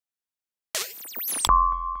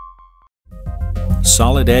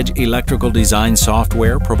Solid Edge electrical design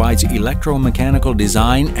software provides electromechanical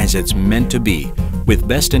design as it's meant to be. With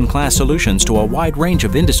best-in-class solutions to a wide range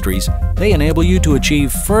of industries, they enable you to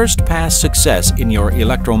achieve first-pass success in your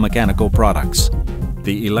electromechanical products.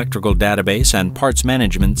 The electrical database and parts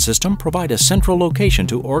management system provide a central location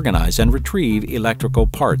to organize and retrieve electrical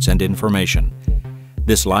parts and information.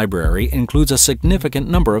 This library includes a significant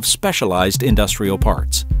number of specialized industrial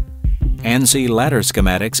parts. ANSI ladder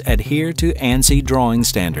schematics adhere to ANSI drawing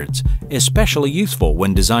standards, especially useful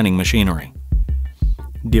when designing machinery.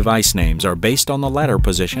 Device names are based on the ladder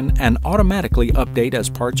position and automatically update as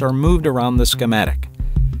parts are moved around the schematic.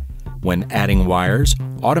 When adding wires,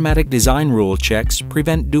 automatic design rule checks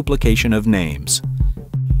prevent duplication of names.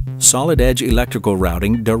 Solid Edge electrical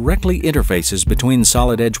routing directly interfaces between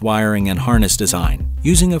solid edge wiring and harness design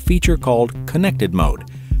using a feature called Connected Mode,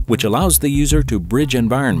 which allows the user to bridge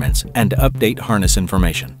environments and update harness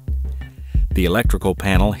information. The electrical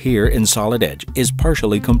panel here in Solid Edge is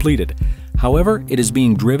partially completed. However, it is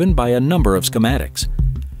being driven by a number of schematics.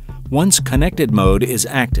 Once Connected Mode is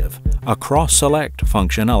active, a Cross-Select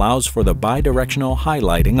function allows for the bidirectional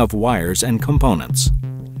highlighting of wires and components.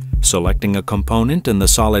 Selecting a component in the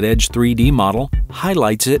Solid Edge 3D model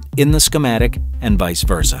highlights it in the schematic and vice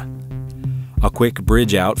versa. A quick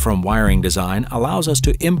bridge out from wiring design allows us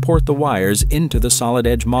to import the wires into the Solid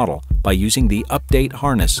Edge model by using the Update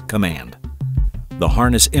Harness command. The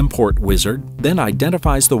Harness Import wizard then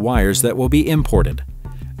identifies the wires that will be imported.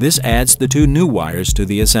 This adds the two new wires to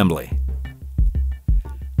the assembly.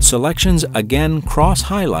 Selections again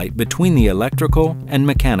cross-highlight between the electrical and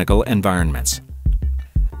mechanical environments.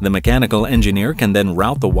 The mechanical engineer can then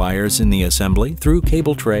route the wires in the assembly through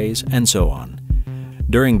cable trays and so on.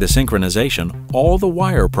 During the synchronization, all the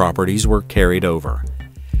wire properties were carried over.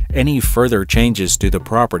 Any further changes to the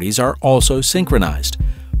properties are also synchronized.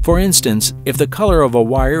 For instance, if the color of a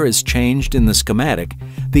wire is changed in the schematic,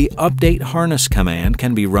 the Update Harness command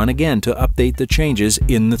can be run again to update the changes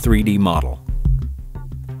in the 3D model.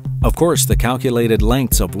 Of course, the calculated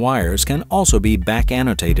lengths of wires can also be back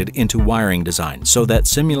annotated into wiring design so that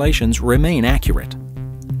simulations remain accurate.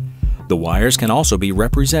 The wires can also be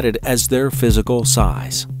represented as their physical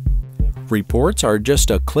size. Reports are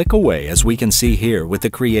just a click away, as we can see here with the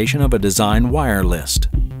creation of a design wire list.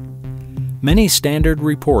 Many standard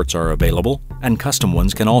reports are available, and custom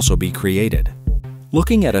ones can also be created.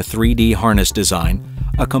 Looking at a 3D harness design,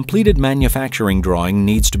 a completed manufacturing drawing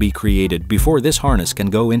needs to be created before this harness can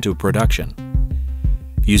go into production.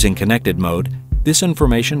 Using Connected Mode, this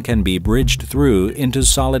information can be bridged through into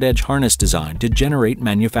Solid Edge harness design to generate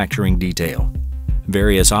manufacturing detail.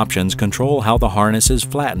 Various options control how the harness is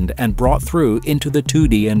flattened and brought through into the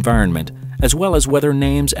 2D environment, as well as whether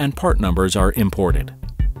names and part numbers are imported.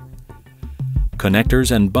 Connectors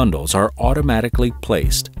and bundles are automatically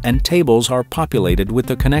placed, and tables are populated with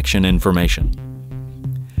the connection information.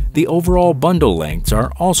 The overall bundle lengths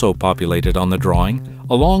are also populated on the drawing,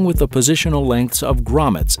 along with the positional lengths of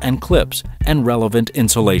grommets and clips and relevant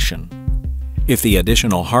insulation. If the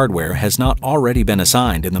additional hardware has not already been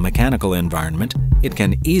assigned in the mechanical environment, it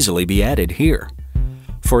can easily be added here.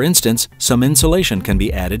 For instance, some insulation can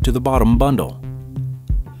be added to the bottom bundle.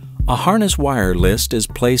 A harness wire list is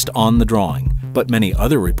placed on the drawing, but many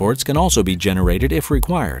other reports can also be generated if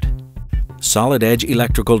required. Solid Edge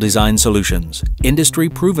Electrical Design Solutions,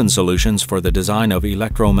 industry-proven solutions for the design of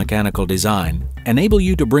electromechanical design, enable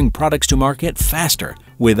you to bring products to market faster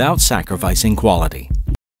without sacrificing quality.